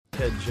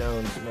Ted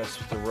Jones messed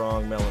with the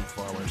wrong melon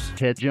farmers.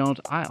 Ted Jones,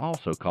 I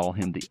also call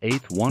him the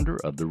eighth wonder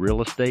of the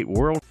real estate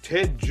world.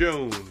 Ted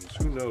Jones,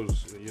 who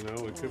knows,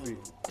 it could be...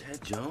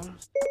 Ted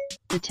Jones?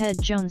 The Ted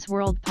Jones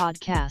World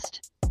Podcast.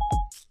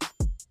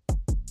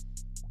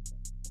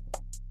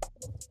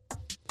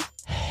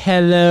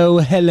 Hello,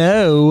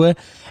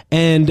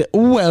 and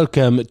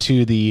welcome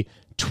to the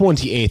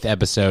 28th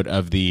episode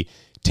of the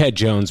Ted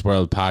Jones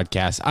World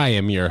Podcast. I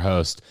am your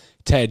host,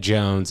 Ted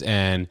Jones,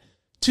 and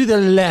to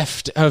the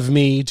left of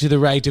me, to the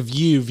right of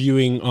you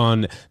viewing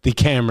on the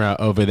camera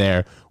over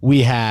there,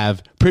 we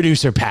have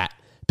producer Pat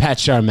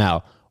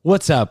Charmel.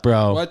 What's up,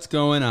 bro? What's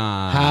going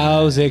on?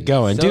 How's it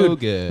going, so dude?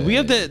 Good. We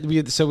have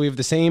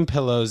the same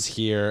pillows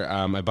here.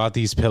 I bought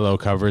these pillow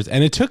covers,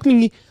 and it took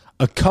me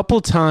a couple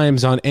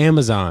times on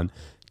Amazon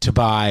to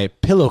buy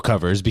pillow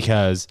covers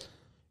because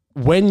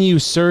when you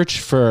search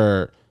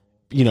for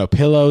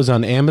pillows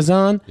on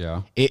Amazon,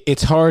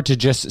 it's hard to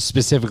just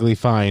specifically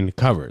find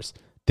covers.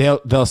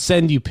 They'll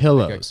send you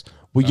pillows.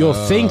 Well, you'll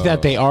think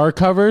that they are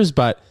covers,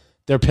 but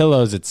they're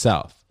pillows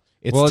itself.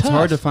 It's tough. tough.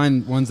 Hard to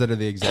find ones that are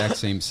the exact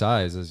same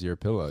size as your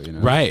pillow,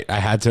 Right. I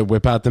had to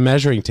whip out the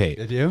measuring tape.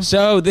 Did you?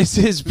 So this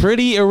is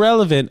pretty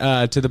irrelevant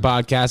to the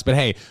podcast, but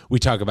hey, we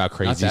talk about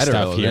crazy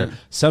stuff here.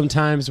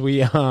 Sometimes we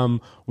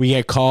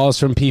get calls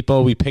from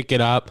people, we pick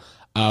it up.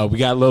 We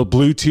got a little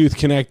Bluetooth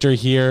connector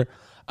here.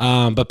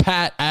 But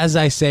Pat, as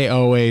I say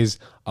always,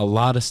 a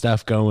lot of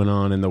stuff going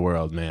on in the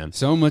world, man.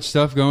 So much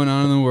stuff going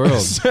on in the world.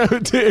 So,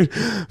 dude,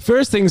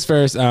 first things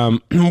first,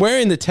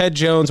 wearing the Ted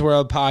Jones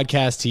World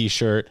Podcast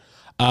t-shirt.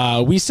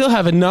 We still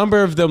have a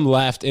number of them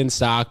left in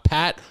stock.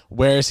 Pat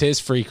wears his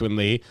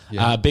frequently.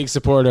 Big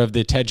supporter of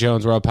the Ted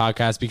Jones World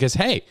Podcast because,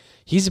 hey,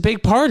 he's a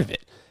big part of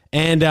it.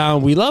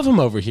 And we love him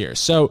over here.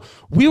 So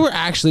we were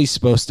actually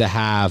supposed to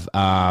have...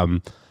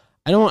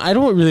 I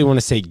don't really want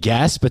to say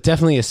guest, but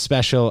definitely a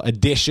special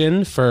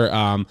edition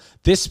for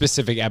this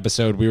specific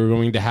episode. We were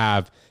going to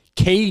have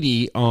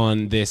Katie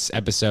on this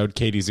episode.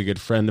 Katie's a good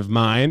friend of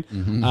mine.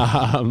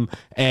 Mm-hmm.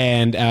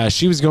 And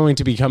she was going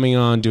to be coming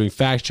on doing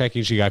fact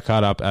checking. She got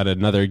caught up at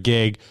another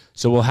gig.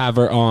 So we'll have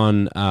her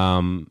on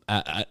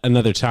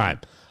another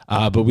time.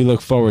 But we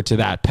look forward to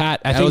that.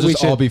 Pat, I think we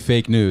should all be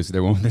fake news.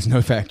 There's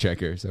no fact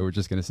checker, so we're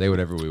just gonna say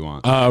whatever we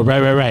want. Oh,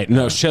 right.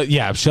 No, she'll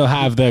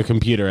have the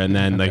computer, and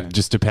then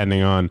just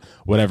depending on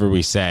whatever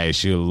we say,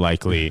 she'll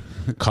likely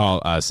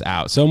call us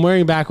out. So I'm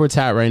wearing a backwards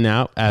hat right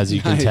now, as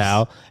you can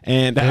tell,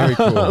 and very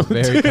cool,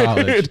 very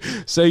polished.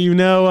 So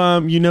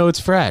it's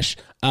fresh,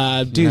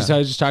 dude. So I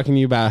was just talking to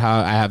you about how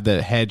I have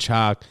the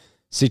hedgehog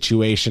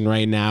situation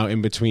right now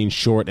in between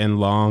short and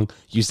long.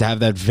 Used to have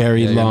that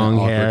very long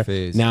hair.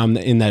 Phase. Now I'm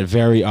in that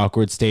very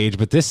awkward stage.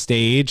 But this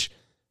stage,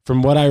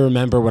 from what I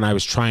remember when I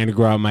was trying to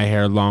grow out my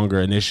hair longer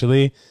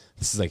initially,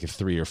 this is like a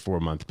 3 or 4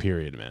 month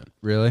period, man.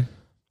 Really?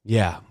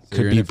 Yeah. So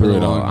could be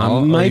brutal.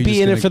 I might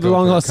be in it for the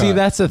long haul. See,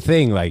 that's the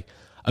thing. Like,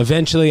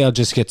 eventually I'll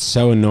just get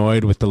so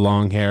annoyed with the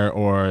long hair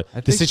or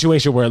the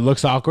situation where it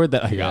looks awkward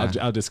that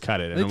I'll just cut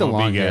it. I think the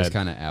long hair is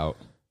kind of out.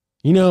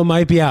 It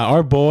might be out.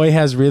 Our boy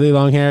has really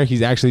long hair.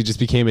 He's actually just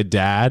became a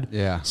dad.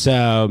 Yeah.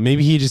 So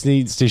maybe he just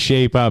needs to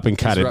shape up and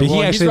cut it. But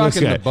he actually looks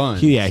good.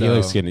 He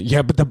looks good.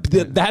 Yeah, but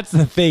that's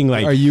the thing.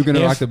 Like, are you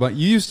gonna rock the bun?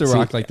 You used to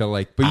rock but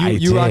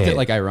you rocked it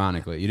like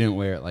ironically. You didn't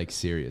wear it like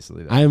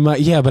seriously. I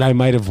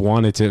might have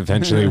wanted to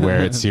eventually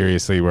wear it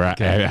seriously. Where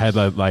I had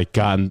like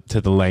gotten to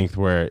the length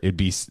where it'd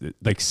be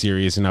like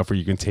serious enough where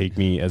you can take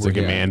me as like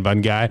a man bun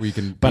guy.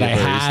 But I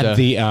had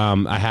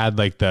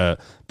the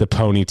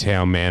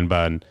ponytail man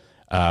bun.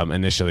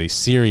 Initially,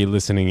 Siri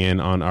listening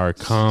in on our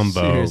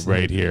combo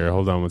right here.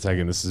 Hold on 1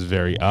 second. This is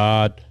very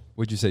odd.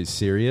 Would you say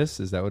serious?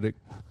 Is that what it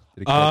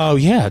Oh,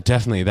 yeah,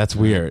 definitely. That's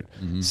weird.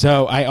 Mm-hmm.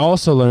 So I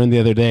also learned the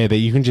other day that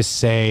you can just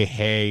say,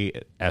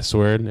 hey, S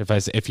word.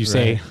 If you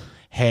say,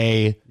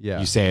 hey,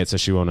 you say it so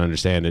she won't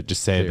understand it.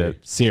 Just say the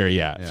Siri,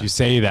 If you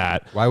say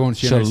that, why won't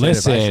she she'll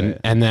listen?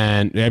 It and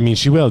then,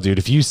 she will, dude.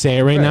 If you say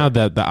it right now,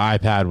 the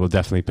iPad will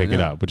definitely pick it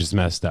up, which is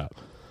messed up.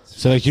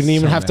 So like you didn't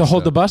even have to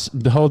hold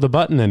the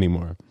button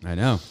anymore. I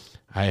know.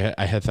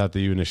 I had thought that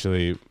you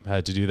initially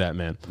had to do that,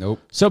 man. Nope.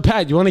 So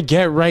Pat, you want to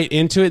get right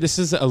into it? This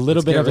is a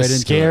little bit of a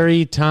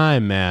scary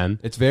time, man.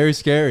 It's very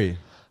scary.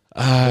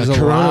 There's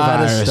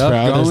coronavirus,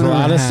 bro. There's a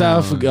lot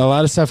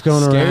of stuff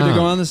going around. Scared to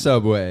go on the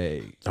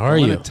subway. Are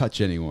you? I don't want to touch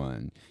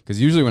anyone.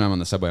 Because usually when I'm on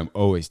the subway, I'm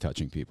always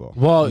touching people.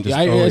 Well,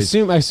 I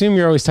assume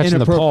you're always touching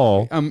the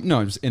pole. No,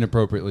 I'm just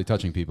inappropriately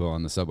touching people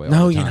on the subway.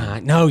 No, you're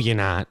not. No, you're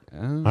not.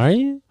 Are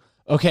you?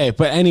 Okay,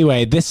 but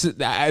anyway,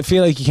 I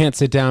feel like you can't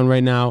sit down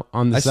right now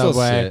on the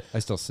subway. I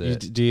still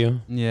sit. Do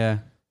you? Yeah.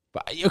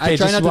 But, okay, I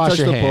try just not wash to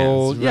touch your the hands.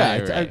 bowl.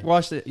 Right, I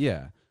washed it.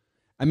 Yeah.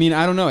 I mean,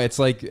 I don't know. It's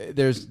like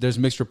there's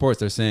mixed reports.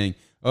 They're saying,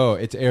 oh,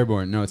 it's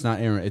airborne. No, it's not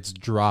airborne. It's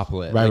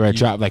droplet. Right.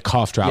 Like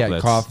cough droplets. Yeah,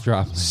 cough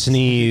droplets.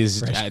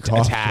 Sneeze,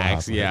 cough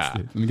attacks. Droplets. Yeah.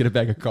 Let me get a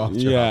bag of cough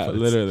droplets. Yeah,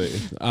 literally.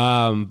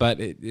 But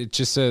it's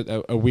just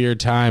a weird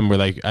time where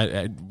like,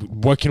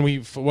 what can we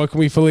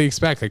fully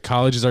expect? Like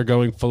colleges are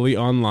going fully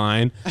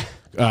online.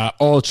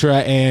 Ultra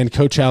and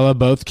Coachella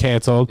both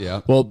canceled.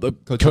 Yeah. Well,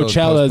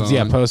 Coachella's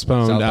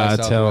postponed South by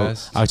till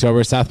Southwest.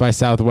 October. South by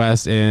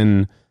Southwest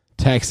in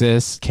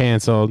Texas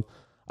canceled.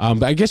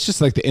 But I guess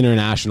just like the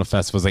international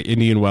festivals, like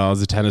Indian Wells,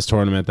 the tennis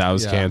tournament that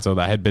was canceled.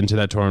 I had been to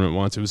that tournament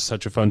once. It was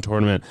such a fun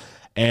tournament,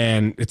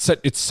 and it's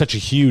such a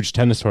huge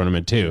tennis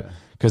tournament too,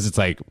 because it's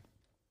like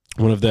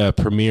one of the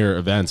premier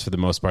events for the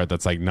most part.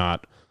 That's like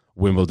not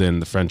Wimbledon,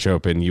 the French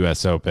Open,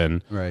 U.S.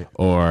 Open, Right.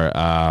 or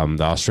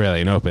the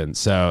Australian Open.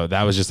 So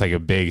that was just like a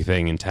big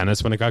thing in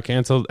tennis when it got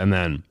canceled, and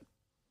then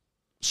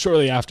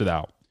shortly after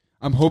that,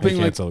 I'm hoping they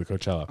like canceled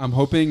Coachella. I'm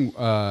hoping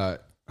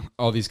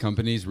all these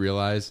companies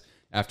realize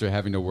after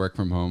having to work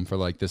from home for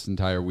like this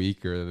entire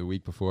week or the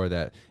week before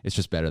that it's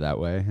just better that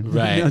way.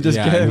 Right. You know, just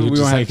Yeah, get, and we you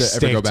just, won't like, have to ever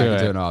stick go back to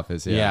into it. an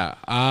office. Yeah.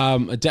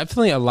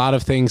 Definitely a lot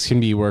of things can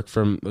be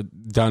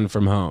done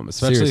from home,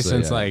 especially Seriously,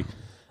 since yeah. like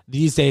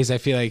these days I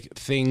feel like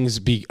things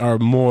are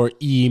more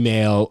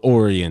email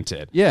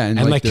oriented. Yeah, and,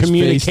 and like, like there's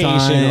communication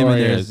FaceTime and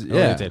there's-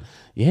 oriented.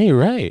 Yeah, you're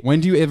right. When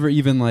do you ever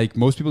even like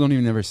most people don't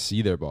even ever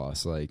see their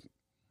boss, like,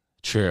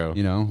 True.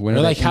 you know, when Or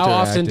are like they how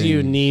often do you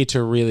interacting? need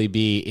to really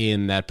be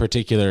in that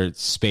particular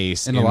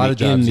space in a lot of in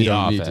jobs the you don't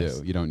office? need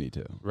to. You don't need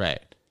to. Right.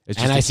 It's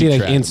And just I to see keep like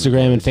track of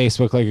Instagram and employees.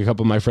 Facebook, like a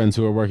couple of my friends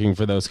who are working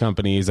for those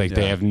companies, like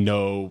they Yeah. have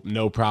no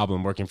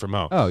problem working from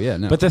home. Oh yeah,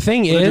 no. But the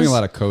thing They're doing is, a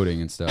lot of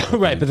coding and stuff. I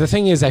right, think. but the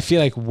thing is, I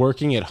feel like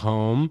working at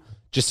home,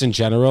 just in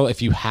general,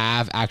 if you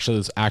have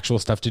actual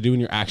stuff to do and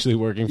you're actually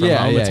working from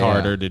Yeah, home, yeah, it's yeah.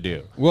 harder to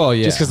do. Well,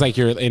 yeah. Just because like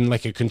you're in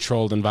like a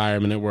controlled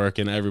environment at work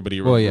and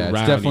everybody Well, yeah, it's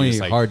around definitely you is,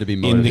 like, hard to be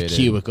in the motivated.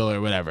 cubicle or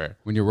whatever.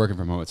 when you're working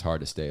from home, it's hard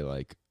to stay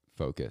like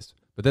focused.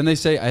 But then they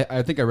say,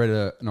 I think I read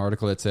an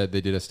article that said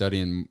they did a study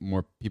and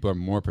more people are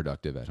more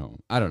productive at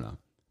home. I don't know.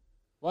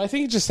 Well, I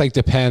think it just like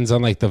depends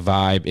on like the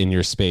vibe in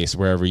your space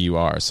wherever you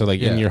are. So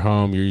like in Yeah. your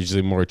home, you're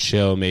usually more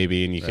chill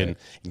maybe, and you can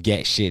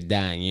get shit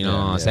done. You know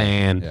what I'm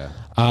saying? Yeah.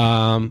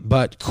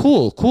 But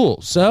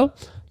cool. So,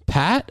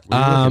 Pat, What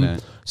are you looking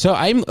at? so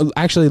I'm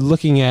actually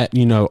looking at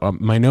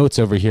my notes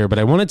over here, but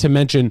I wanted to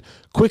mention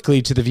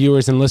quickly to the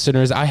viewers and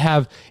listeners, I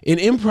have an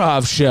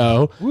improv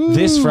show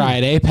this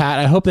Friday. Pat,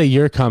 I hope that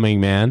you're coming,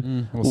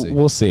 man. We'll see.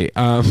 We'll see.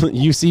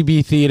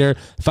 UCB Theater,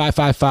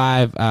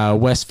 555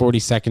 West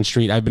 42nd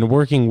Street. I've been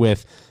working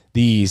with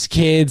these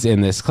kids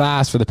in this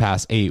class for the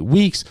past 8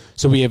 weeks.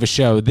 So we have a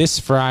show this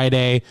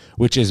Friday,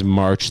 which is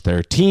March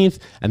 13th.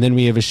 And then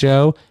we have a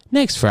show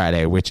next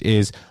Friday, which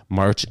is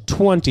March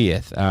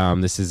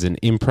 20th. This is an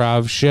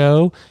improv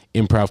show,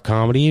 improv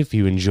comedy. If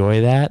you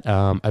enjoy that,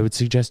 I would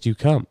suggest you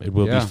come. It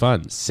will be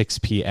fun. 6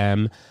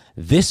 p.m.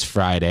 this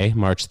Friday,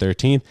 March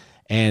 13th,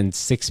 and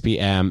 6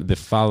 p.m. the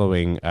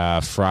following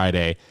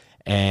Friday.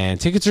 And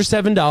tickets are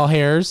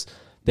 $7.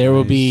 There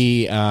will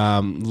be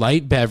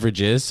light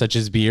beverages such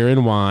as beer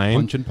and wine.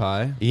 Punch and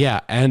pie. Yeah,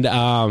 and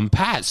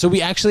Pat, so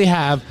we actually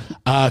have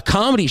a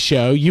comedy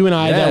show, you and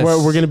I, that Yes.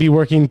 we're going to be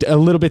working a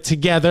little bit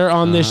together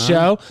on this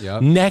show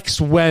Yep.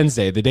 next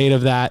Wednesday. The date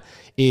of that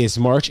is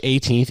March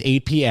 18th,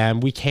 8 p.m.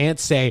 We can't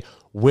say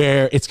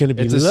where it's going to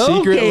be It's a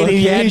secret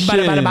located yet.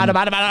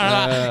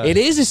 location. It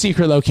is a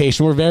secret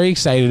location. We're very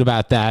excited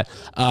about that.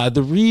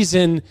 The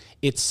reason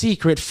it's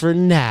secret for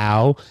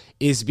now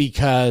is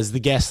because the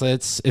guest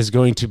list is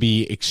going to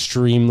be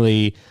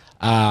extremely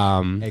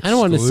I don't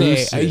want to say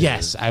Exclusive.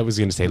 yes, I was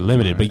going to say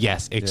limited, but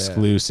yes,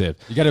 exclusive.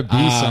 You got to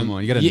be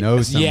someone. You got to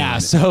know someone. Yeah,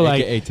 so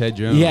like AKA Ted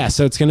Jones. yeah,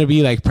 so it's going to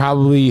be like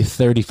probably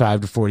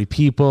 35 to 40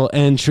 people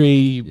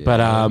entry, but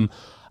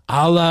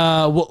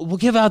we'll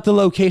give out the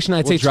location.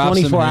 I'd We'll say drop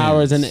some 24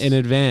 hours in hints.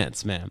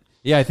 advance, man.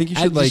 Yeah, I think you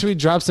should like. should we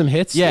drop some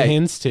hints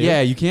too?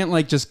 Yeah, you can't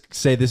like just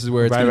say this is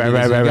where it's Right, going to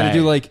right, be. right, You right, gotta do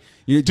right. like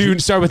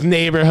Dude, start with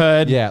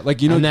neighborhood. Yeah,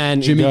 like you know and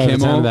then Jimmy go to the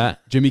Kimmel. town of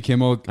that. Jimmy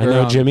Kimmel. I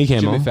know Jimmy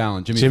Kimmel. Jimmy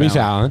Fallon. Jimmy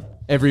Fallon.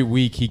 Every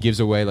week he gives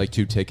away like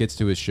 2 tickets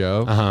to his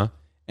show. Uh-huh.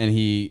 And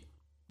he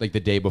like the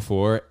day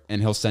before,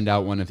 and he'll send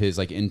out one of his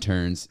like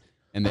interns,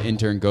 and the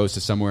intern goes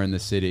to somewhere in the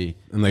city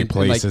And like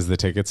places the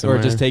tickets somewhere.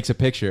 or just takes a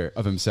picture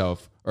of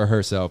himself or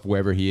herself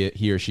wherever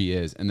he or she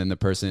is, and then the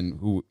person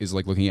who is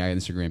like looking at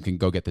Instagram can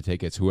go get the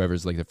tickets.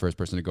 Whoever's like the first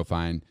person to go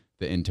find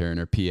the intern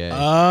or PA gets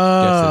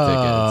the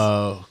tickets.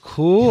 Oh,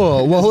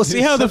 cool. Well, we'll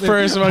see how the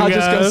first one I'll goes.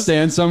 just go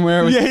stand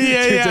somewhere. With Yeah, 2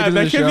 yeah. tickets That to the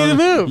could be show, the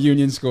move.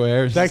 Union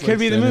Square. That Just, could like,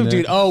 be the standing move,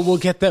 there. dude. Oh,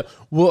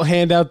 we'll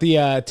hand out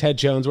the Ted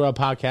Jones World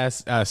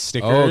Podcast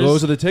stickers. Oh,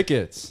 those are the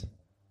tickets.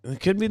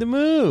 It could be the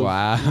move.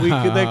 Wow.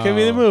 That could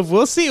be the move.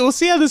 We'll see. We'll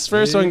see how this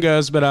first one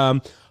goes,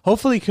 but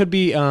hopefully it could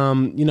be I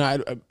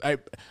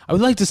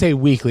would like to say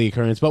weekly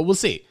occurrence, but we'll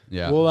see.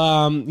 Yeah.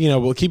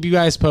 We'll we'll keep you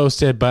guys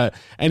posted. But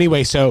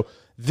anyway, so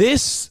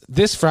this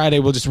Friday,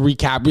 we'll just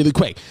recap really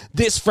quick.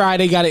 This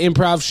Friday got an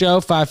improv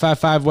show,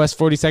 555 West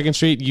 42nd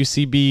Street,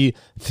 UCB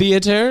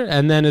Theater,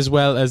 and then as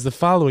well as the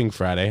following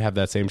Friday, have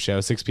that same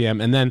show, 6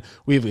 p.m. And then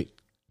we have a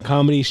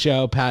comedy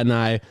show, Pat and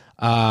I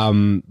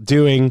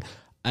doing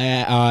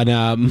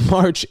on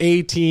March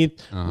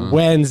 18th,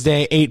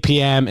 Wednesday, 8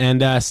 p.m.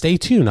 And stay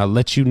tuned. I'll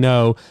let you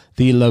know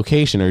the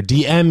location, or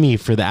DM me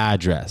for the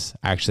address.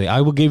 Actually,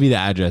 I will give you the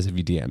address if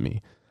you DM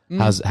me.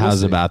 How's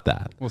see. about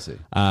that? We'll see.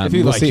 If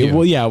you we'll like see. you.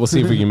 Well, yeah, we'll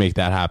see if we can make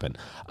that happen.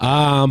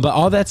 But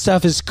all that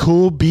stuff is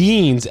cool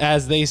beans,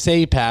 as they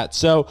say, Pat.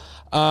 So,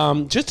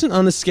 just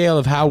on the scale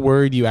of how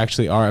worried you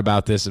actually are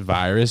about this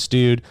virus,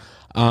 dude,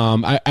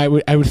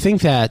 I would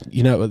think that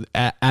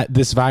at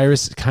this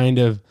virus kind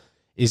of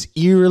is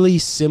eerily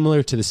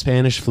similar to the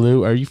Spanish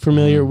flu. Are you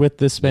familiar with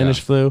the Spanish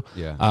flu?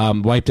 Yeah.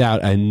 Wiped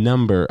out a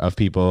number of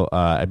people.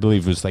 I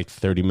believe it was like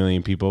 30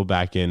 million people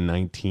back in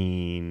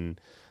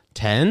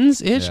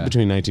 1910s ish, Yeah.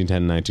 between 1910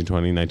 and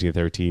 1920,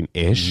 1913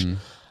 ish.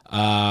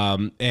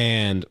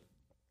 And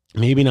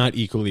maybe not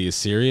equally as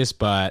serious,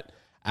 but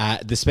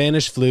the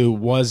Spanish flu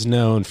was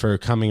known for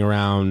coming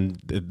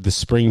around the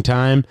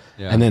springtime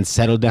and then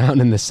settled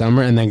down in the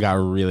summer and then got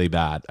really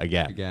bad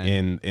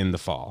again. in the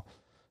fall.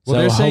 Well,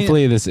 So they're saying-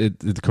 hopefully the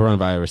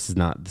coronavirus is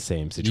not the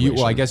same situation.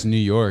 Well, I guess New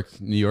York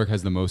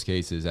has the most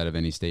cases out of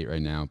any state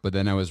right now. But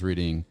then I was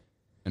reading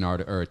an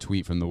article or a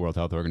tweet from the World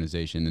Health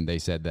Organization, and they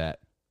said that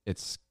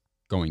it's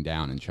going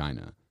down in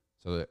China.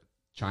 So that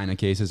China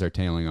cases are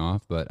tailing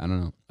off, but I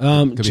don't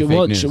know. Could be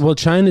fake news. Well,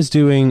 China's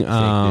doing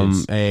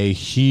news. a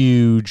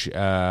huge.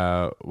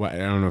 I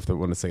don't know if they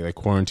want to say like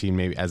quarantine,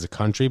 maybe as a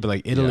country, but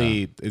like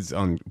Italy is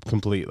on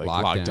complete like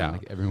lockdown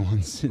Like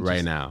everyone's right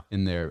just now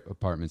in their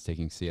apartments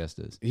taking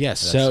siestas.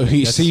 Yes, That's so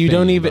Spain- that's you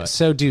don't Spain, even. but-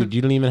 So, dude,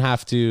 you don't even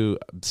have to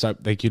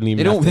start. Like, you don't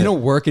even. They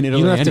don't work in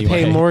Italy. You don't have to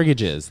pay anyway.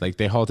 mortgages. Like,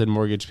 they halted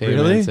mortgage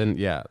payments, Really? and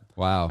yeah.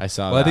 Wow. I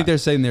saw Well, I think that. they're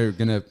saying they're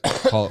gonna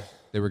call.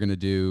 They were gonna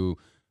do.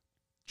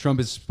 Trump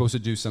is supposed to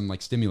do some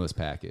like stimulus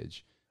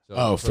package. So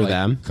Oh, for like,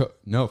 them?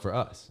 No, for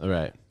us. All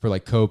right. For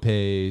like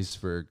co-pays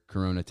for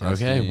Corona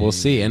testing. Okay, we'll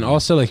see. And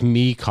also, like,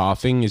 me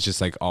coughing is just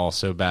like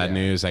also bad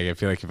news. Like, I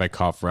feel like if I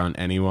cough around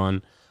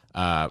anyone,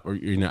 or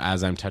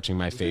as I'm touching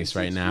my face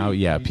right now,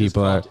 You just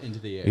people are coughed into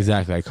the air.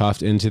 exactly. I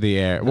coughed into the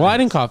air. Well, I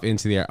didn't cough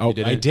into the air. Oh,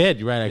 didn't? I did.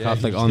 You're right. I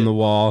coughed you like on did. the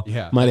wall.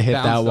 Yeah. Might have hit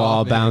that Bounced wall,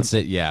 off it. bounced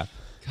it. Yeah.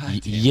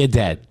 You're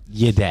dead.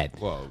 You're dead.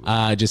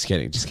 Whoa. Just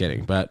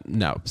kidding. But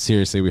no,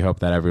 seriously, we hope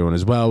that everyone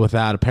is well with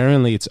that.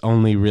 Apparently, it's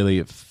only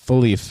really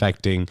fully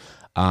affecting.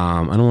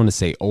 I don't want to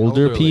say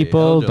older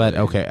people, but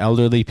okay,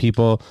 elderly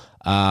people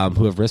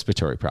who have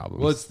respiratory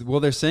problems. Well,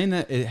 they're saying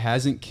that it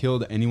hasn't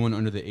killed anyone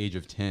under the age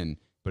of 10,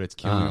 but it's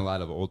killing a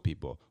lot of old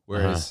people.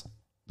 Whereas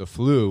the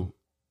flu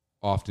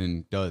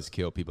often does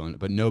kill people,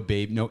 but no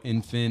babe, no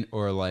infant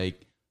or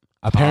like.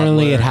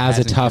 Apparently, toddler it has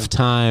a hasn't tough killed-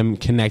 time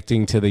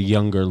connecting to the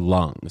younger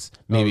lungs.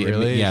 Maybe,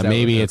 really? yeah, Is that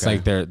maybe what- it's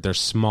okay. like they're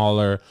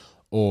smaller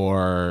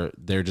or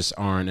there just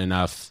aren't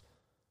enough.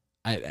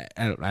 I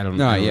don't No, I don't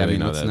yeah, I really mean,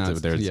 know let's that not-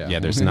 there's yeah.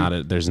 there's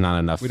not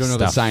enough We don't know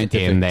the stuff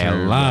scientific in their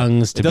term, but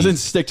lungs. it doesn't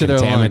stick to their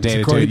lungs,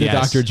 contaminated according to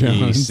yes, Dr.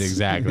 Jones. yes,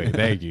 exactly.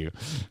 Thank you.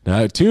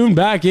 Now, tune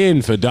back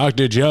in for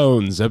Dr.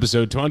 Jones,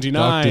 episode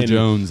 29. Dr.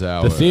 Jones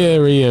hour. The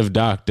theory of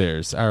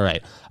doctors. All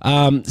right.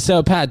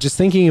 So, Pat, just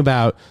thinking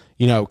about,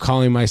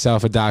 calling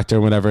myself a doctor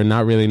and whatever,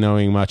 not really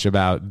knowing much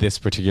about this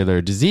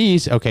particular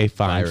disease. Okay,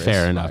 fine. Virus,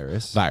 fair enough.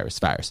 Virus.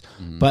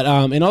 But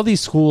in all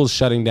these schools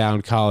shutting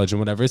down college and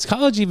whatever, is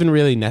college even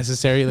really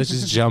necessary? Let's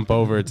just jump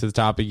over to the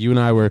topic. You and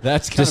I were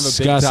That's kind of a big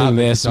discussing topic to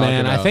this, talk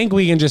man. I about. think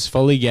we can just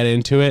fully get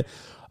into it.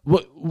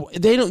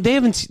 They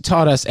haven't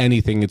taught us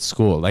anything at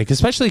school, like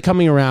especially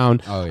coming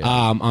around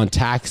on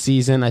tax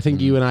season. I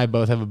think you and I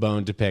both have a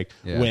bone to pick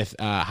with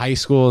high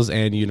schools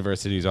and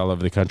universities all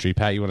over the country.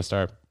 Pat, you want to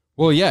start?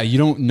 Well, yeah,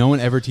 no one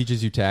ever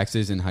teaches you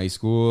taxes in high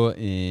school,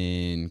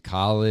 in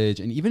college,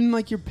 and even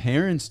like your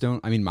parents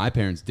don't. I mean, my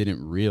parents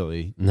didn't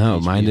really. No,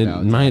 teach mine me didn't.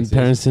 about My taxes.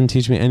 parents didn't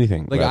teach me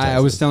anything. Like about I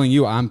was taxes. telling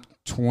you, I'm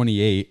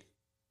 28,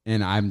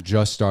 and I'm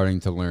just starting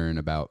to learn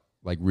about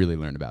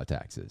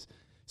taxes.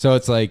 So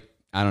it's like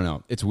I don't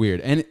know, it's weird.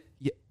 And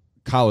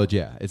college,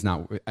 it's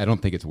not. I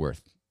don't think it's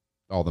worth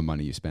all the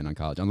money you spend on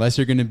college, unless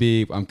you're going to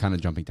be. I'm kind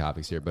of jumping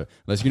topics here, but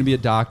unless you're going to be a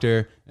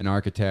doctor, an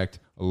architect,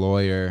 a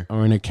lawyer,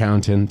 or an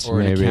accountant, or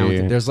maybe. an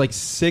accountant. There's like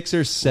 6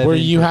 or 7 where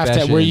you have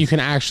to, where you professions can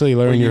actually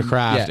learn where your you-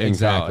 craft yeah, in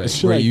exactly.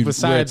 college. Where Like, you,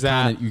 besides where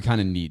that, kinda, you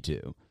kind of need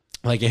to.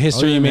 like a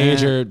history Other than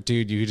major,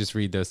 dude, you could just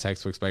read those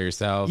textbooks by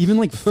yourself. Even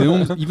like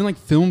film,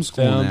 film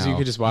school Films, now. you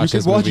could just watch You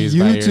those could watch movies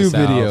by YouTube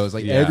yourself. videos.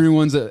 Like Yeah.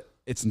 everyone's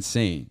it's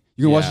insane.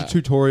 You can watch Yeah. a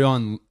tutorial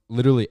on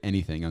literally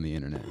anything on the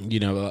internet.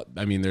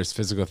 I mean, there's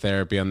physical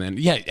therapy on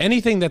the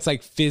anything that's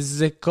like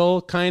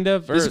physical, kind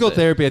of or Physical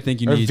therapy, I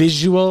think you or need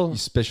visual.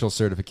 special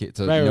certificate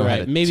to Right, know how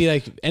right. to Maybe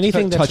like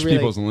anything that's touch really,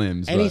 people's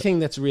limbs. but anything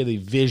that's really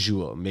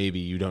visual. Maybe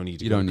you don't need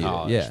to. you go don't to need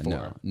college it.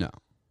 Yeah, for. no.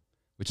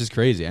 Which is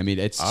crazy. I mean,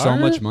 it's so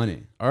Art? much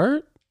money.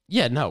 Art?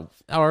 Yeah, no.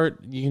 Art.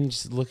 You can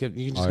just look at.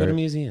 You can just go to Art.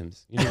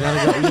 museums. You don't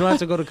have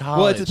to go to college.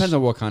 Well, it depends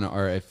on what kind of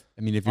art. If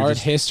you're art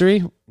just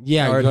history.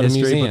 Yeah, art go to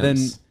history, museums. but then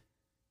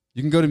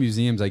you can go to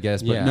museums, I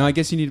guess. But Yeah. no, I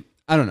guess you need.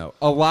 I don't know.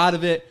 A lot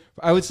of it.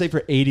 I would say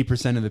for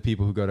 80% of the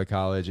people who go to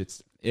college,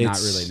 it's not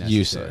really necessary.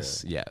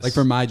 useless. Yes, Like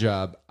for my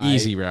job,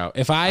 easy route.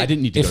 If I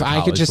didn't need to if go to I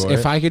could college just for if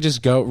it. I could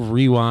just go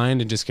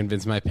rewind and just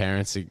convince my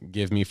parents to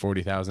give me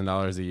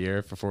 $40,000 a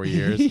year for 4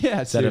 years,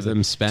 yeah, instead of seriously.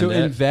 them spend to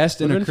it, invest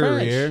in a would've been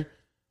fresh. career.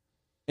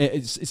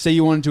 Say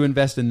you wanted to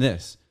invest in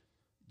this.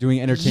 doing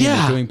entertainment,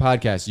 Yeah. doing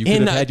podcasts. You could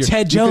In, have had your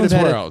Ted you could Jones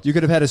have had world. you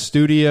could have had a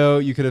studio.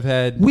 You could have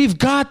had. We've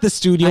got the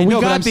studio. I know, we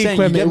but got I'm the saying,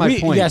 you equipment. get my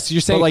point. Yes, you're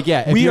saying But, like,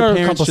 yeah, if we your are a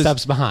parents couple just-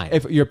 steps behind.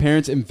 If your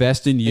parents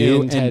invest in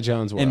you In Ted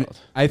Jones and world.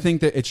 I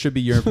think that it should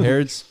be your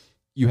parents.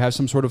 You have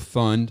some sort of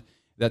fund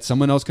that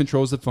someone else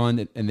controls the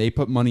fund, and they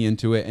put money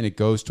into it, and it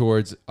goes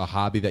towards a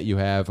hobby that you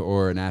have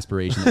or an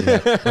aspiration that you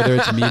have, whether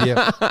it's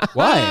media.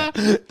 Why?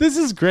 This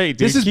is great,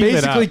 dude. This is Keep it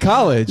basically up.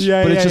 college,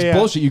 Yeah, but it's yeah, just yeah.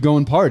 bullshit. You go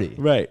and party.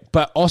 Right.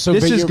 But also,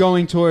 This but is you're-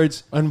 going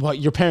towards. And what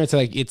your parents are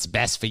like, it's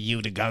best for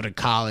you to go to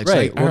college.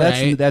 Right. Like, Well, all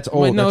that's- right. that's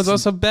Well, old. no, it's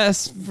That's- also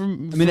best for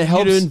it you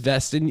helps- to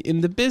invest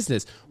in the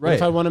business. What Right.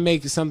 if I want to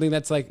make something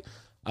that's like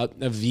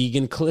a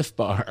vegan Cliff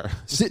Bar?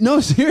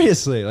 No,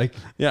 seriously. Like,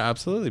 Yeah,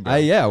 absolutely,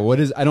 bro. what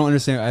is? I don't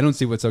understand. I don't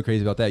see what's so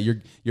crazy about that.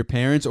 Your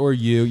parents or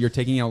you're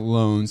taking out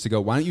loans to go.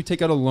 Why don't you take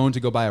out a loan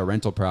to go buy a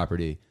rental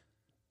property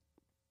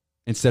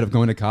instead of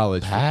going to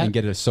college Pat? and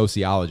get a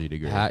sociology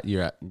degree? Pat,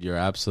 you're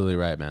absolutely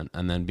right, man.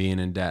 And then being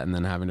in debt and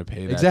then having to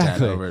pay that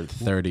Exactly. debt over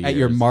 30 At years.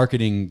 your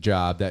marketing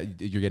job that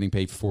you're getting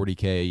paid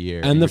 $40K a year,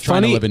 And the you're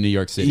trying to funny- live in New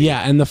York City.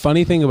 Yeah, and the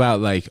funny thing about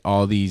like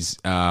all these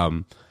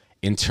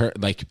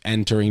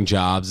entering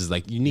jobs is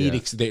like you need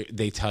Yeah.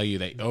 they tell you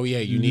that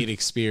you need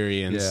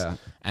experience. Yeah.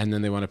 And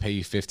then they want to pay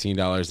you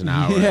 $15 an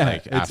hour Yeah,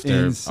 like it's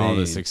after all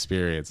this insane.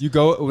 experience. You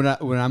go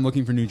when I'm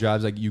looking for new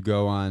jobs, like you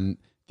go on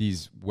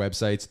these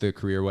websites, the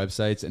career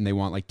websites, and they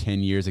want like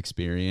 10 years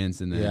experience,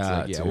 and then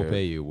Yeah, it's like, we'll dude.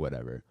 pay you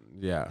whatever.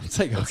 Yeah. It's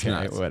like, It's okay,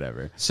 nuts.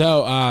 whatever.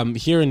 So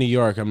here in New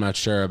York, I'm not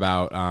sure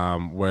about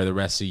where the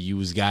rest of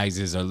you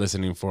guys are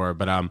listening for,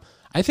 but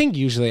I think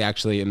usually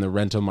actually in the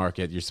rental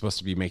market, you're supposed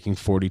to be making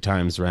 40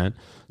 times rent.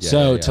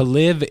 So yeah. to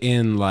live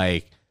in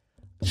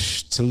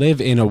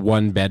a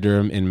one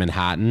bedroom in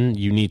Manhattan,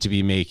 you need to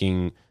be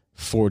making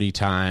 40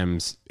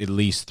 times at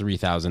least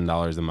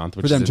 $3,000 a month,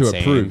 which For them is to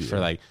insane approve you. for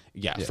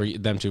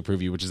them to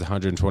approve you, which is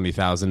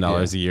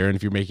 $120,000 a year. And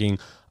if you're making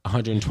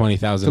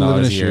 $120,000 To live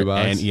in a a year,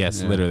 shoebox. and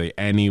yes, Yeah. literally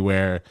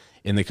anywhere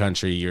in the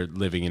country, you're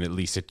living in at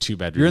least a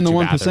 2-bedroom, You're in the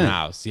 2-bathroom 1%.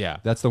 house. Yeah.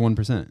 That's the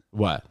 1%.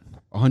 What?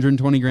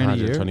 120 grand a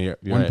 120 year.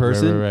 year- One right,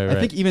 person. right. I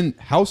think even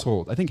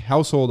household. I think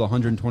household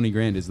 120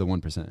 grand is the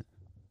 1%.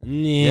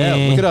 Yeah.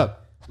 Yeah, look it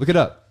up. Look it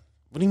up.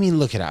 What do you mean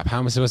look it up? How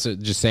am I supposed to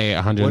just say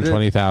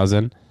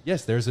 120,000?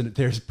 Yes, there's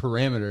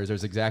parameters.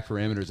 There's exact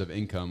parameters of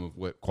income of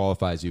what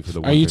qualifies you for the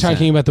 1%. Are you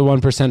talking about the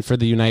 1% for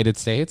the United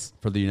States?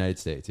 for the United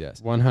States? Yes.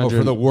 100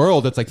 for the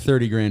world, that's like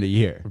 30 grand a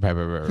year.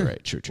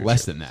 Right. True.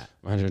 Less than that.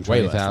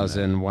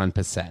 120,000,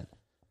 1%.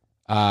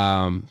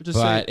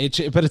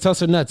 Just But it's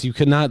also nuts. You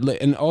could not,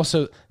 and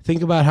also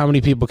think about how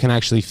many people can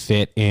actually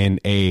fit in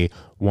a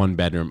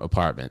 1-bedroom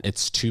apartment.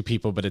 It's 2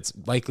 people, but it's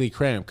likely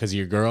cramped because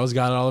your girl's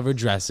got all of her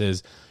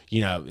dresses.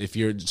 You know, if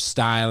you're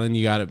styling,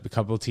 you got a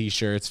couple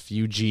t-shirts,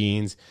 few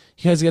jeans.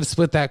 You guys got to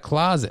split that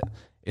closet.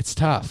 It's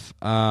tough.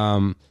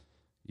 Yada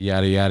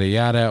yada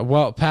yada.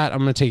 Well, Pat, I'm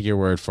gonna take your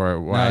word for it.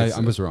 Why? I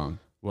was wrong.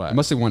 What? It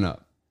must have went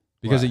up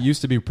because What? it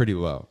used to be pretty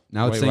low.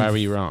 Now it's Wait, saying why were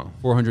you wrong?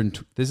 400.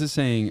 This is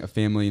saying a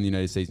family in the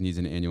United States needs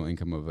an annual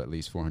income of at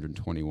least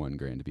 421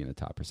 grand to be in the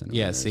top percent. Of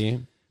Yeah. earners. See.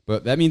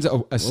 But that means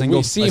a single.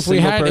 We see a if we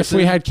single had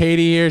person,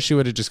 Katie here, she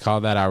would have just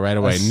called that out right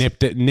away.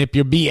 Nip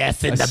your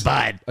BS in the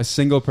bud. A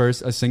single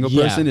person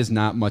Yeah. is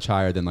not much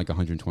higher than like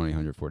 120,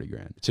 140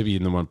 grand. To be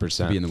in the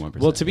 1%. To be in the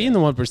 1%, Well, to be in the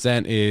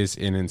 1% is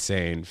an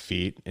insane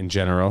feat in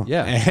general.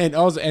 Yeah.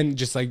 And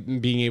just like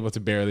being able to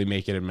barely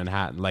make it in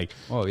Manhattan. Like,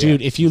 Oh, yeah.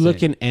 dude, if you look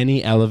Insane. in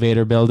any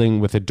elevator building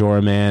with a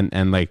doorman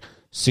and like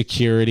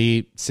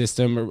security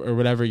system or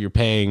whatever, you're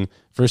paying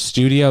for a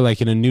studio,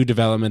 like in a new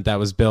development that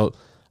was built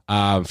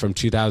from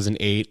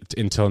 2008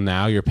 until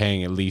now, you're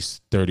paying at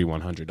least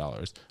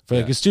 $3,100 for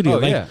like a studio. Oh,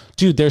 like, yeah.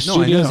 dude, there's No,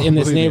 I studios know. in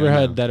this Believe me, I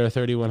neighborhood know. that are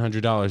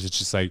 $3,100. It's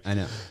just like, I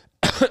know.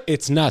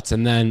 it's nuts.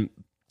 And then,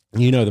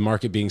 you know, the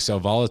market being so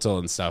volatile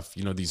and stuff,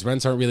 you know, these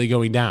rents aren't really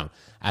going down.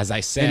 As I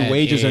said, And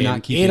wages are in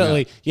not keeping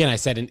Italy. up. Yeah, and I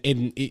said,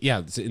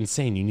 it's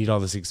insane. You need all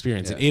this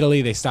experience. Yeah. In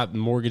Italy, they stopped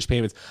mortgage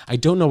payments. I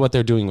don't know what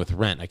they're doing with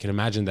rent. I can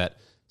imagine that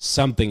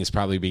something is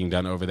probably being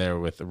done over there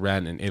with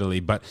rent in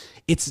Italy, but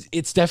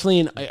it's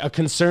definitely a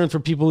concern for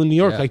people in New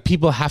York. Yeah. Like,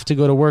 people have to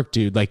go to work,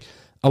 dude. Like,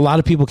 a lot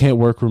of people can't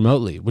work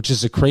remotely, which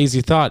is a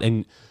crazy thought.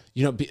 And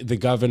you know, the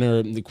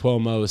governor, the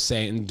Cuomo is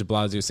saying, De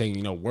Blasio is saying,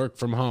 you know, work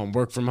from home.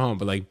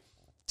 But like,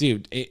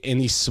 dude, in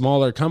these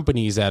smaller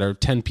companies that are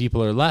 10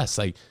 people or less,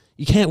 like,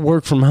 you can't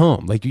work from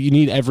home. Like, you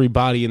need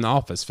everybody in the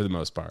office for the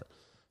most part.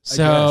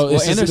 So Well, and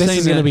they're this saying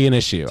is going to that be an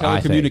issue.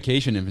 I think.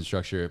 Telecommunication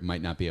infrastructure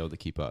might not be able to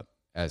keep up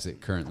as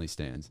it currently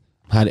stands.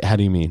 How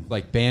do you mean?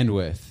 Like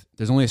bandwidth,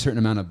 there's only a certain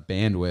amount of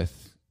bandwidth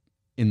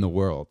in the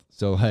world.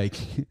 So like,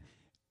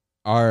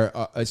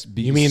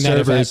 You mean that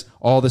if servers,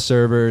 all the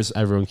servers,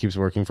 Everyone keeps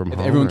working from if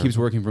home. everyone or- keeps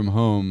working from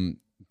home,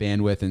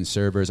 bandwidth and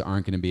servers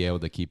aren't going to be able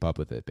to keep up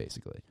with it,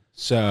 basically.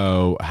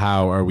 So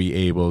how are we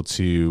able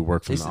to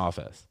work from Is the it-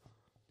 office?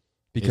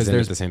 Because Isn't it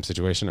there's the same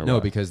situation, or no,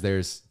 what?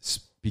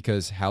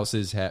 because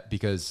houses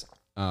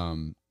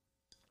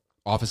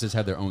offices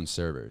have their own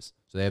servers,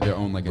 so they have their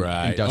own like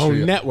right?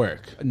 industrial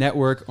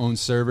Network. own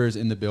servers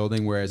in the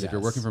building. Whereas if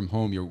you're Yes. working from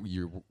home,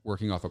 you're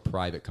working off a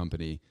private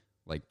company,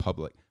 like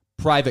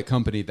private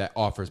company that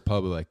offers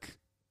public.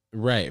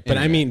 Right. But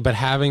I Internet. mean, but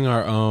having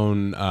our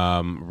own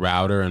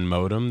router and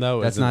modem though,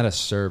 That's isn't- not a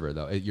server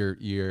though.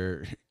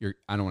 You're.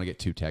 I don't want to get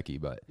too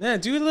techie, but Yeah,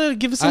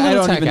 give us a I little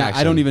don't tech even.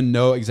 action. I don't even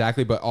know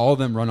exactly, but all of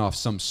them run off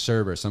some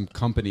server, some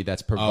company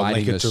that's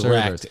providing like a the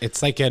direct. servers.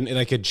 It's like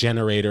a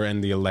generator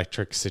and the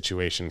electric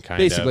situation kind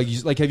Basically,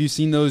 of. like have you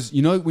seen those?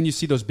 You know, when you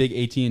see those big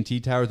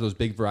AT&T towers, those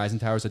big Verizon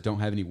towers that don't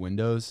have any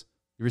windows.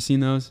 You ever seen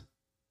those?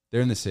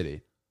 They're in the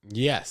city.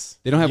 Yes.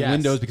 They don't have Yes.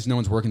 windows because no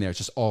one's working there. It's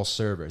just all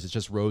servers. It's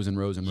just rows and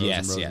rows and rows Yes,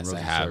 and rows yes, and rows I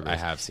of have. servers. I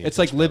have seen. It's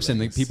like such Libsyn. The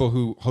buildings. people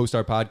who host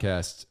our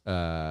podcast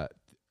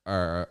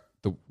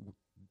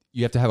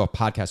you have to have a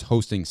podcast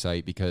hosting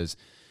site because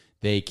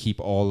they keep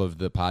all of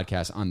the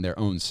podcasts on their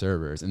own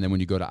servers. And then when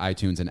you go to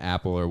iTunes and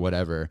Apple or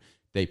whatever,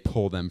 they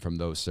pull them from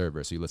those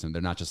servers. So you listen.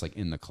 They're not just like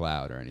in the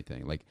cloud or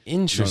anything. Like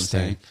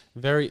Interesting. You know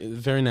Very,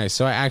 very nice.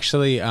 So I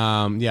actually,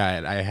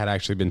 I had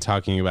actually been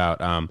talking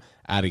about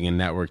adding a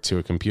network to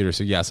a computer.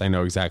 So yes, I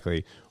know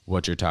exactly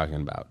what you're talking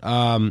about.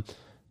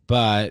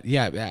 But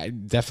yeah, I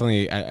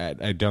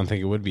don't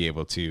think it would be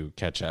able to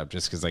catch up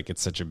just because like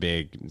it's such a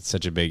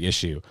big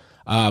issue.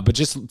 But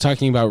just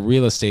talking about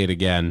real estate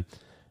again,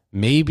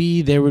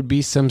 maybe there would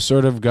be some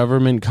sort of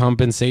government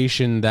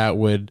compensation that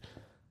would.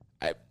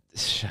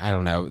 I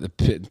don't know.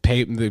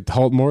 Pay the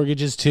hold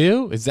mortgages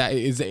too.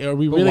 Are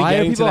we really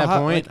getting to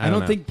that point? I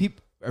don't think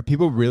people are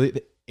people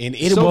really. In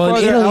So far,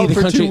 in they're Italy, out the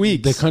for country, 2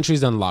 weeks. the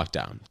country's on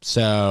lockdown.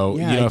 So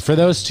Yeah, for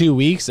those 2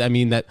 weeks, I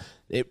mean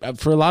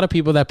for a lot of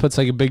people that puts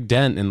like a big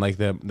dent in like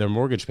their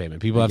mortgage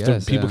payment. People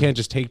guess, can't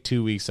just take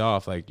 2 weeks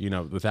off like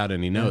without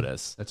any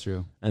notice That's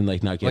true. and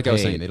like not get Like paid. I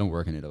was saying, they don't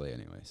work in Italy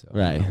anyway. So I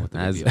Right. don't know what the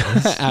big As,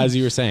 deal is. as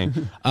you were saying.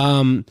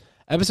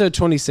 Episode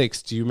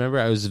 26, do you remember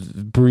I was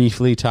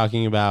briefly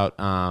talking about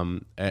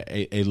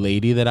a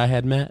lady that I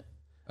had met?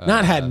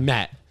 Not had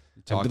met.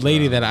 The talked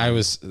lady about-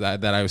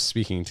 that I was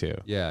speaking to.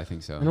 Yeah, I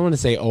think so. I don't want to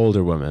say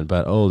older woman,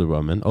 but older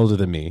woman, older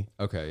than me.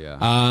 Okay,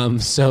 yeah.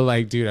 So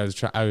like, dude, I was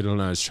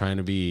trying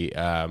to be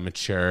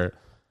mature,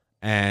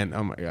 and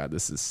oh my god,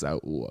 this is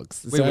so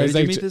wooks. Wait, So where I was did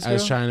you like, meet this I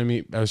was girl? trying to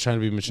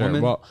be mature.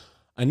 Woman? Well,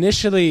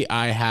 initially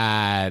I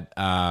had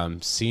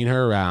seen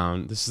her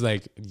around. This is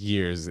like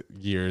years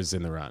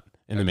in the run,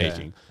 in the Okay.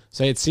 making.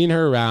 So I had seen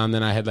her around,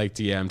 then I had like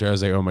DM'd her. I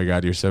was like, "Oh my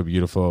god, you're so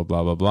beautiful,"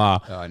 blah blah blah.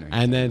 Oh, I know who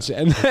And you're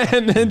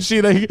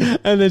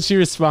then she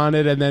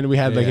responded, and then we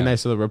had like Yeah. a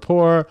nice little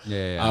rapport.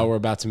 Yeah. We're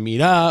about to meet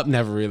up.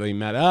 Never really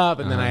met up,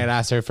 and then I had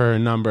asked her for her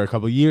number a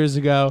couple years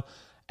ago,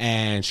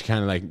 and she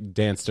kind of like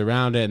danced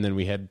around it, and then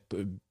we had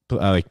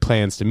like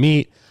plans to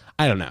meet.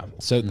 I don't know.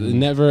 So it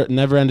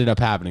never ended up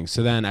happening.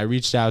 So then I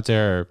reached out to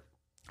her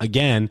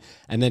again,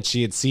 and then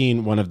she had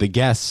seen one of the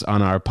guests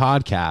on our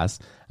podcast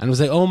and was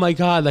like, "Oh my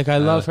god, like I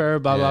love her,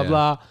 blah yeah,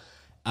 blah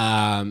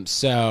blah."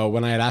 So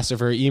when I had asked her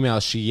for her email,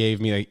 she gave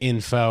me like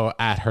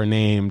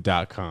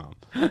info@hername.com.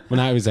 When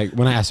I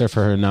asked her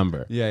for her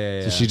number.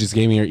 Yeah. So she just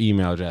gave me her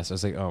email address. I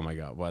was like, "Oh my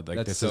god, what? Like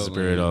That's this so is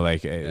brutal. lame.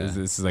 Like Yeah.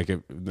 this is like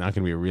not going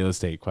to be a real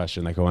estate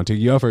question. Like I want to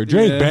you for a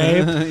drink,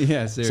 babe."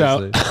 Yeah, So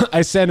seriously.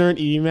 I sent her an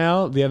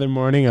email the other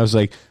morning. I was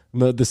like,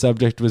 the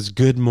subject was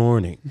 "good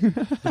morning,"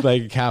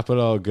 like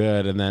capital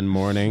good and then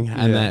morning,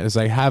 and then it was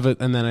like have it,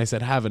 and then I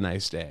said have a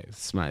nice day,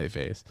 smiley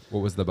face.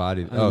 What was the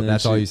body? And Oh, then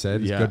that's all she- you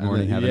said? Yeah, Good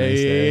morning, and have then- a nice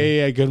day.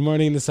 Yeah. Good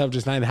morning. The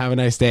subject line, have a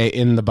nice day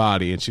in the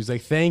body, and she was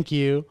like, "Thank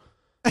you."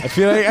 I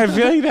feel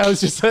like that was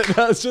just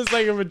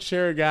like a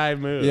mature guy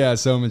move. Yeah,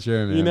 so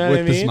mature, man. You know what With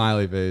I the mean?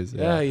 smiley face.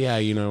 Yeah,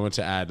 want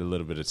to add a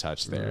little bit of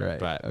touch there. Right,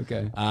 But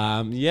okay.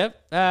 yep.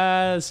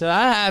 So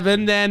that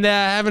happened, and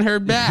I haven't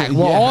heard back.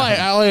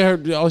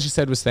 Well, all she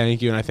said was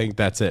thank you, and I think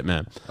that's it,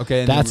 man.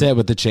 Okay, and that's then- it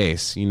with the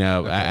chase. I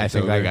it's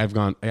think like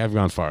over. I've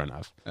gone far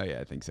enough. Oh,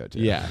 yeah, I think so, too.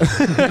 Yeah.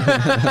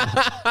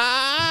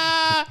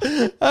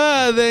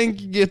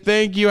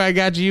 Thank you. I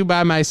got you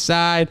by my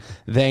side.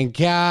 Thank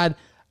God.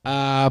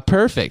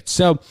 Perfect.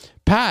 So,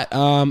 Pat,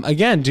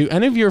 again, do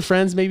any of your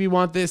friends maybe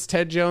want this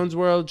Ted Jones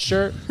World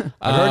shirt?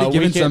 I've already We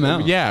given some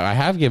out. Yeah, I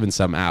have given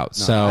some out.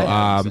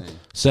 I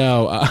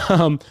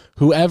haven't,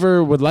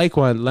 Whoever would like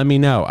one, let me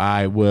know.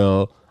 I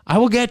will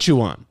get you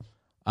one.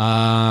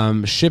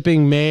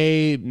 Shipping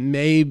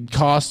may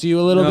cost you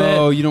a little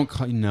bit. You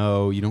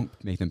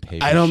don't make them pay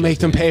for I don't make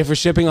them shipping. pay for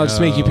shipping. I'll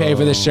just make you pay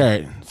for the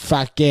shirt.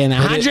 Fucking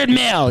 100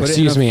 mil. put it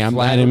Excuse in a me. I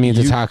flat- didn't mean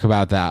to U- talk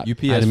about that.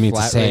 UPS I didn't mean to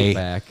flat say rate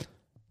back.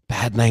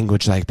 bad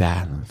language like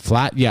that.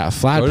 Flat Go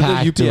to the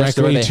pack UPS store,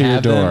 directly they to your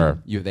have door.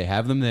 them. They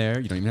have them there.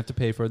 You don't even have to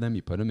pay for them.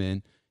 You put them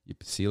in. You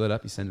seal it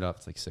up. You send it off.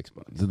 It's like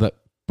 $6.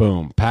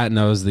 Boom. Pat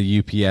knows the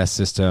UPS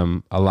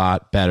system a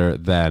lot better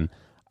than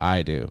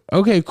I do.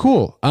 Okay,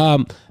 cool.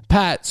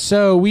 Pat,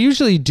 so we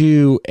usually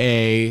do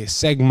a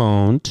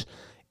segment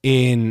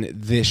in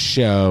this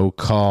show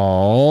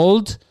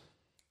called,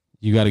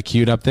 you got it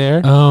queued up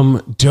there?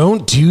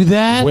 Don't do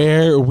that.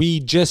 Where we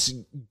just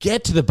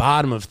get to the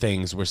bottom of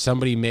things, where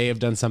somebody may have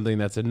done something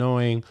that's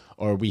annoying,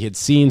 or we had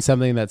seen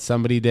something that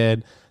somebody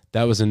did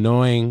that was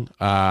annoying.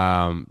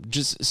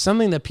 Just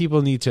something that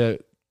people need to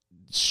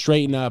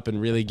straighten up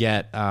and really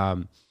get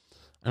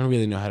I don't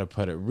really know how to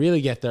put it,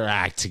 really get their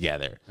act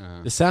together.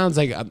 This sounds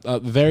like a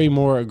very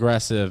more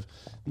aggressive.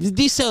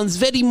 This sounds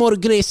very more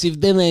aggressive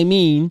than I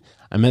mean.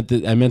 I meant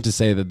to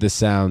say that this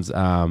sounds,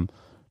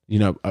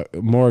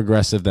 more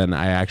aggressive than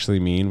I actually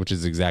mean, which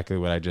is exactly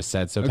what I just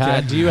said. So,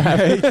 Pat, do you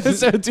have?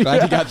 Glad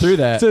you got through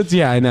that.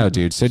 Yeah, I know,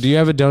 dude. So, do you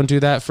have a don't do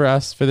that for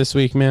us for this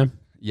week, man?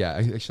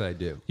 Yeah, actually, I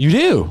do. You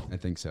do? I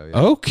think so. Yeah.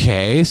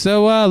 Okay,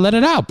 so let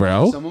it out,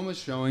 bro. Someone was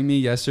showing me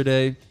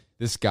yesterday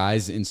this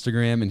guy's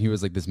Instagram, and he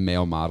was like this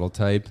male model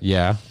type.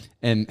 Yeah.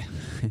 And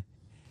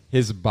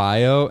his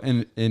bio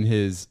and in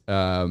his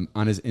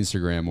on his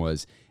Instagram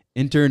was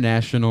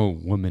international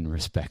woman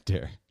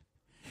respecter.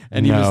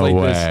 And he was like,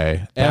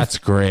 way. That's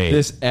great.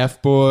 This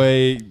F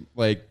boy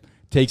like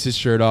takes his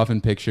shirt off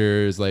in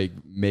pictures, like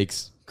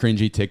makes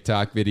cringy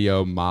TikTok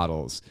video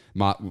models,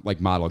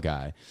 like model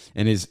guy.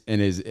 And his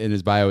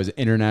bio is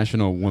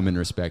international woman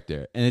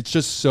respecter. And it's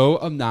just so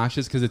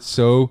obnoxious because it's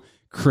so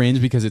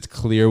cringe because it's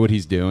clear what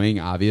he's doing.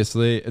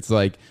 Obviously, it's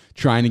like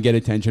trying to get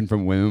attention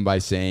from women by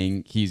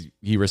saying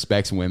he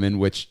respects women,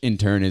 which in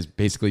turn is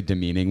basically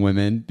demeaning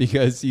women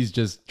because he's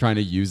just trying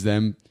to use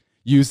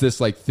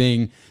this like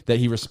thing that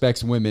he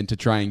respects women to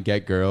try and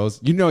get girls.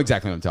 You know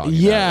exactly what I'm talking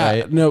about,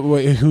 right? No,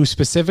 wait, who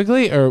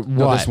specifically or what?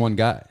 No, this one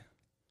guy.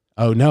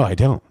 Oh no, I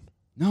don't.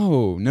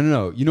 No.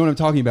 You know what I'm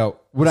talking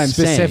about? What I'm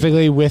saying.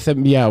 Specifically with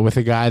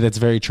a guy that's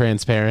very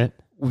transparent.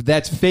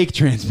 That's fake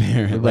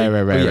transparent.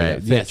 Right.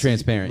 Fake Yes.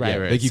 transparent. Right.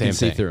 Like you Same can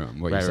see thing. through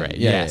them. Right.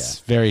 Yeah, Yes.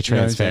 Very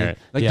transparent.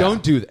 Like Yeah.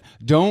 don't do that.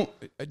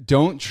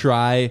 Don't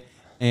try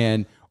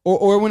and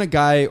or when a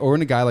guy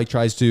like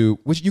tries to,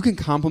 which you can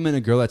compliment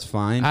a girl, that's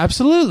fine.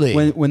 Absolutely.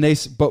 When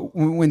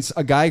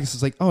a guy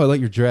is like, oh, I like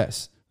your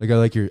dress. Like I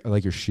like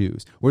your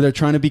shoes. Where they're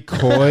trying to be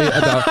coy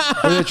about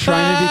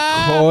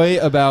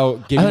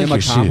giving them a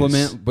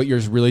compliment, but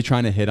you're really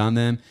trying to hit on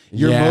them.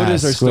 Your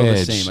motives are still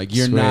the same. Like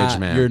you're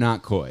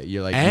not coy.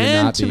 You're like, and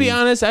you're not to be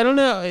honest, I don't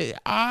know.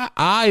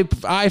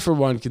 I for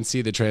one can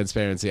see the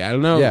transparency. I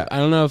don't know. Yeah. I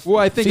don't know if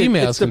I think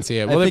females can see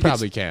it. Well, they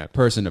probably it's can.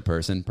 Person to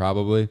person,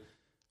 probably.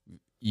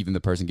 Even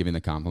the person giving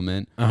the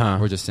compliment,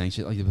 or just saying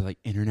shit like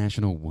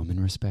international woman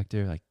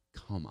respecter. Like,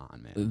 come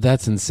on, man.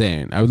 That's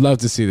insane. I would love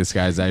to see this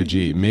guy's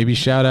IG. Maybe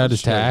shout out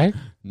his tag.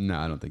 No,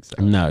 I don't think so.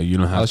 No, you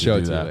don't have I'll to show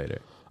do it to that. you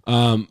later.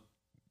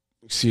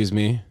 Excuse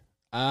me.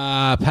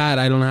 Pat,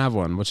 I don't have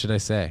one. What should I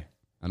say?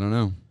 I don't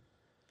know.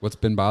 What's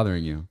been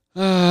bothering you?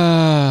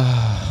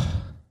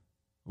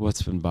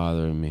 What's been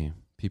bothering me?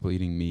 People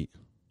eating meat.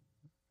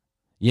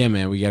 Yeah,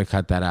 man, we got to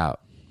cut that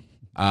out.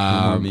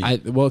 more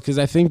meat. Because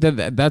I think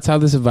that's how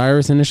this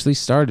virus initially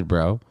started,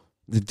 bro.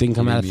 It didn't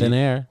come out of thin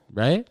air,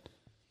 right?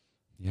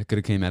 Yeah, it could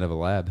have came out of a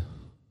lab.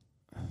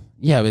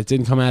 Yeah, but it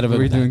didn't come out of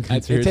We're doing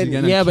conspiracy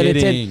again? I'm but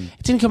kidding.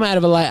 it didn't come out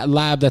of a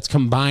lab that's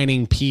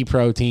combining pea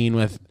protein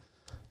with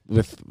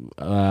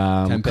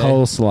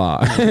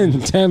coleslaw and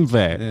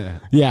tempeh.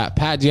 Yeah,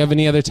 Pat, do you have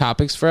any other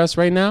topics for us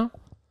right now?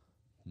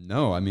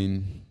 No, I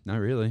mean, not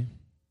really.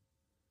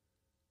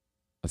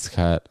 Let's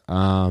cut.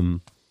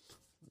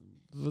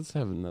 Let's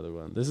have another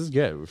one. This is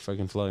good. We're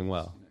fucking flowing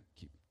well.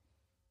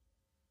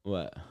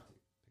 What?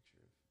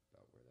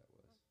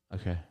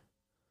 Okay.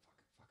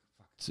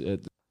 Say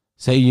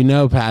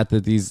Pat,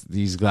 that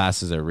these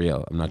glasses are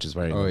real. I'm not just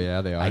wearing them. Oh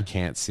yeah, they are. I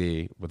can't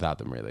see without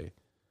them, really.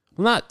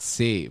 Well, not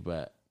see,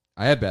 but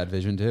I have bad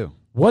vision too.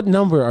 What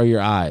number are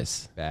your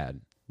eyes? Bad.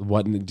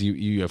 What do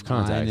you have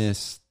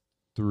contacts?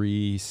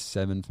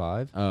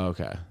 -375. Oh,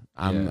 okay.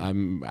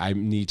 I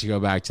need to go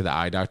back to the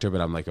eye doctor,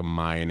 but I'm like a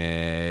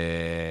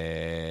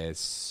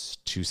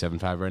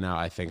 -275 right now.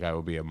 I think I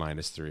will be a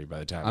 -3 by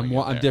the time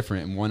I'm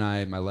different. In one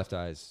eye, my left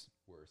eye is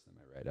worse than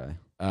my right eye.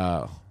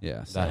 Oh,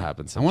 yeah, that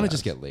happens. I want to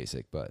just get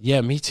LASIK, but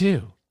yeah, me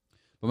too.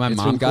 But my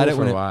mom got it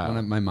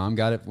my mom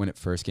got it when it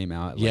first came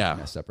out. It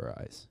messed up her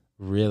eyes.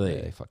 Really?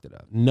 Yeah, they fucked it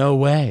up. No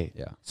way.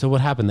 Yeah. So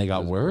what happened? They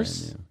got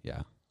worse?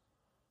 Yeah.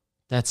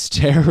 That's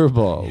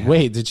terrible. Yeah.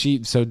 Wait, did she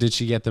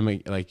get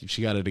them, like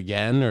she got it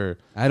again, or?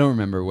 I don't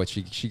remember what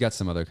she got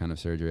some other kind of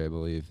surgery, I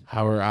believe.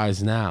 How are her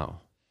eyes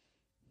now?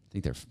 I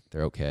think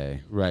they're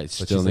okay. Right. But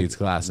Still she's needs like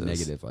glasses.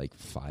 negative like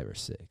 5 or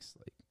 6.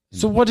 Like,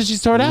 so what did she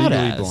start out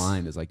legally as?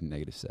 blind is like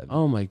 -7.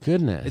 Oh my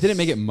goodness. It didn't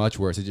make it much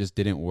worse. It just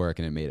didn't work,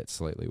 and it made it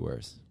slightly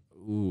worse.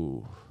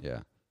 Ooh. Yeah.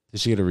 Did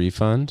she get a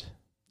refund?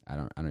 I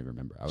don't even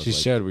remember. She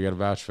should. We got to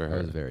vouch for her.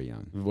 I was very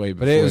young. Way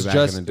But it was back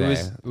just in the day.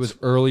 it was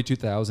early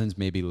 2000s,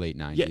 maybe late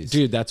 90s. Yeah,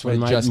 dude, that's when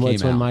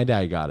my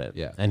dad got it.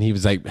 Yeah. And he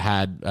was like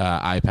had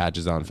eye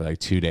patches on for like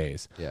 2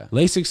 days. Yeah.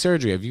 LASIK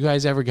surgery. Have you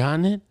guys ever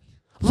gotten it?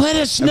 Let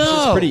us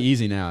know. It's pretty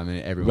easy now. I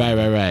mean, everyone.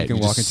 Right. You can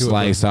You walk just into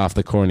slice off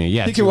the cornea.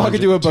 Yeah. You can walk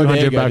into a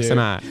bodega, $200 dude. an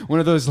eye. One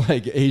of those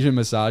like Asian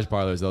massage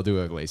parlors. They'll do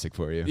a LASIK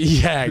for you.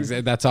 Yeah,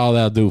 exactly. That's all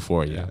they'll do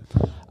for you.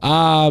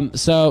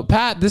 So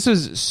Pat, this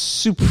was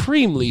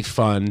supremely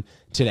fun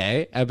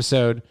today.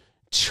 Episode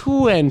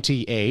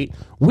 28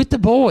 with the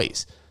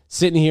boys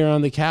sitting here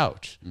on the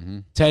couch.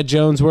 Ted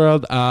Jones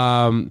World.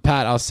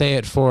 Pat, I'll say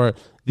it for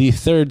the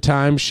third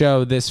time.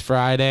 Show this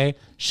Friday.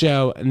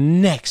 Show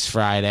next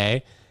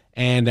Friday.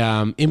 And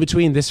in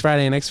between this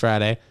Friday and next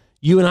Friday,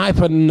 you and I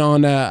putting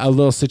on a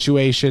little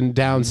situation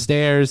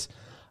downstairs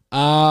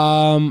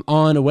on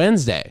a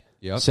Wednesday.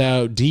 Yep.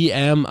 So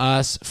DM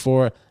us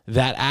for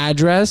that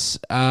address,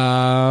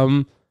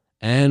 and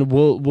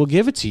we'll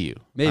give it to you.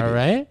 Maybe. All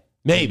right?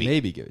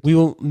 Maybe give it. we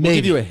will. We'll Maybe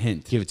give you a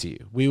hint. Give it to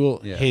you. We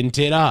will Yeah. hint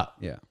it up.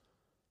 Yeah.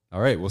 All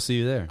right. We'll see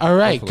you there. All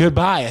right. Hopefully.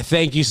 Goodbye.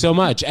 Thank you so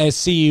much. And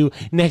see you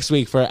next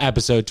week for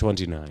episode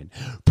 29.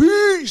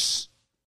 Peace.